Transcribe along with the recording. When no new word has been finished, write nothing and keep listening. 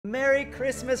Merry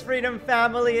Christmas, Freedom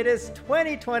Family. It is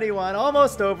 2021,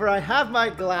 almost over. I have my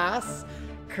glass,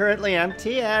 currently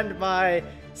empty, and my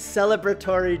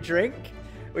celebratory drink,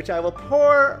 which I will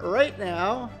pour right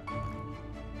now,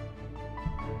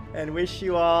 and wish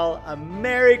you all a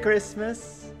Merry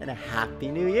Christmas and a Happy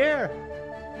New Year.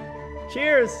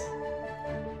 Cheers.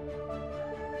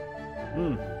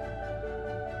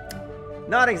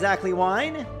 Not exactly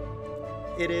wine.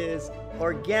 It is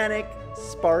organic,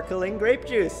 sparkling grape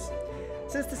juice.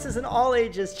 Since this is an all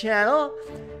ages channel,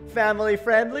 family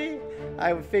friendly,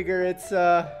 I would figure it's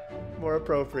more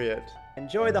appropriate.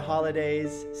 Enjoy the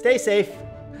holidays, stay safe,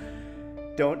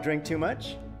 don't drink too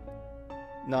much,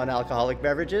 non-alcoholic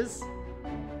beverages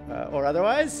or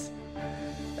otherwise,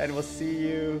 and we'll see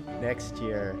you next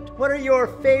year. What are your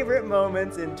favorite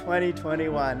moments in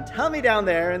 2021? Tell me down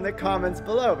there in the comments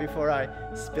below before I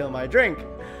spill my drink.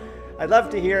 I'd love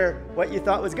to hear what you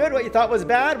thought was good, what you thought was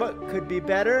bad, what could be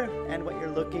better, and what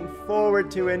you're looking forward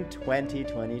to in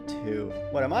 2022.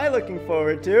 What am I looking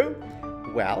forward to?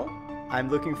 Well, I'm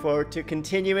looking forward to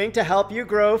continuing to help you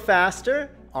grow faster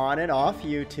on and off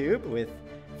YouTube with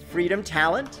Freedom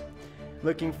Talent.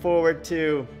 Looking forward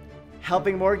to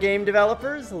helping more game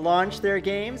developers launch their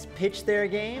games, pitch their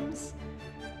games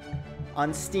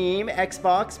on Steam,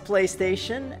 Xbox,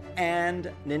 PlayStation,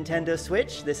 and Nintendo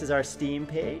Switch. This is our Steam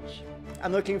page.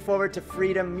 I'm looking forward to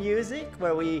Freedom Music,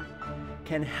 where we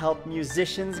can help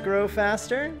musicians grow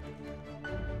faster.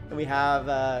 And we have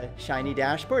a shiny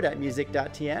dashboard at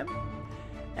music.tm.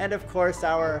 And of course,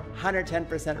 our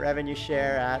 110% revenue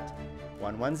share at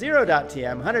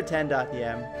 110.tm,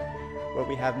 110.tm, where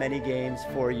we have many games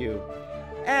for you.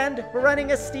 And we're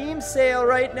running a Steam sale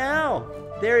right now.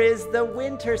 There is the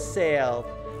winter sale.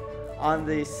 On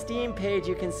the Steam page,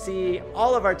 you can see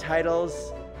all of our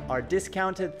titles are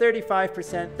discounted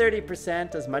 35%,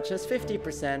 30%, as much as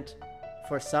 50%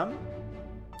 for some.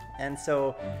 And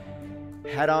so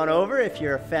head on over if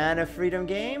you're a fan of Freedom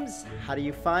Games. How do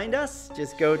you find us?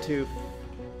 Just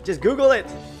Google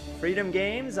it. Freedom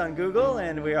Games on Google,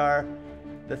 and we are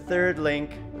the third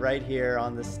link right here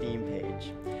on the Steam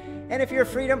page. And if you're a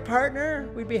Freedom partner,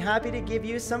 we'd be happy to give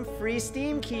you some free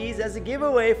Steam keys as a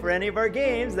giveaway for any of our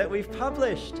games that we've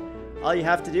published. All you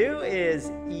have to do is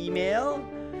email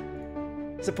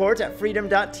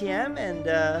support@freedom.tm and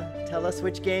tell us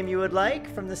which game you would like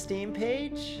from the Steam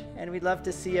page. And we'd love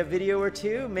to see a video or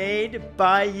two made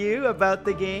by you about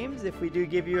the games if we do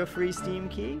give you a free Steam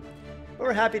key. But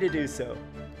we're happy to do so.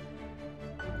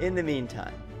 In the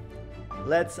meantime,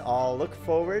 let's all look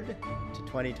forward to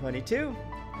 2022.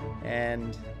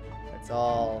 And let's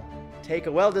all take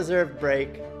a well-deserved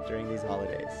break during these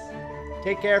holidays.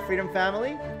 Take care, Freedom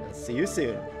Family. We'll see you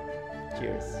soon.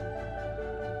 Cheers.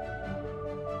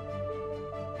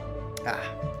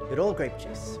 Good old grape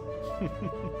juice.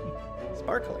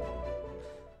 Sparkling.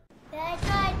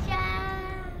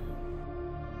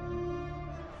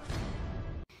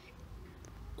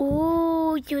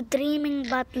 Ooh, you're dreaming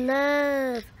about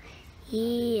love.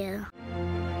 Yeah.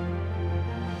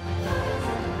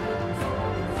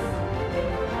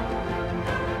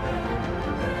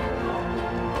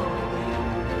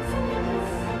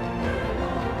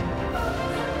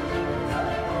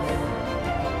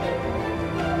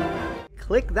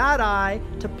 Click that I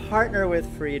to partner with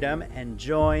Freedom and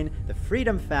join the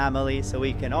Freedom family so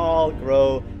we can all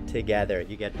grow together.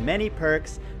 You get many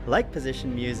perks like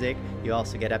position music. You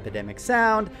also get Epidemic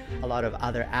Sound, a lot of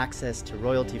other access to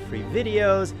royalty-free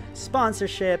videos,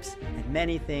 sponsorships, and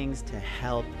many things to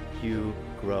help you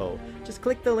grow. Just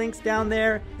click the links down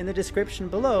there in the description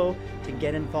below to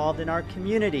get involved in our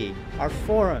community, our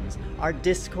forums, our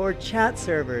Discord chat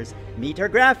servers, meet our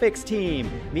graphics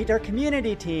team, meet our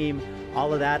community team,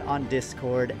 all of that on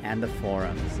Discord and the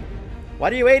forums.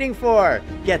 What are you waiting for?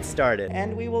 Get started.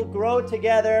 And we will grow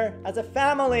together as a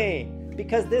family,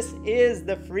 because this is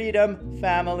the Freedom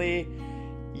family.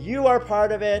 You are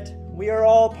part of it, we are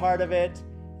all part of it,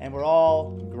 and we're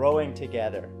all growing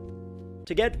together.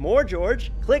 To get more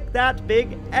George, click that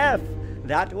big F.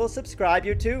 That will subscribe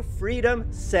you to Freedom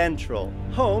Central,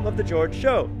 home of The George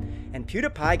Show. And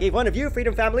PewDiePie gave one of you,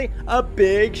 Freedom Family, a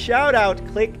big shout out.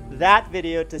 Click that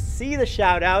video to see the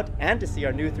shout out and to see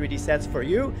our new 3D sets for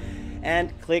you.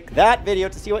 And click that video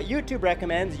to see what YouTube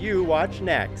recommends you watch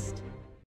next.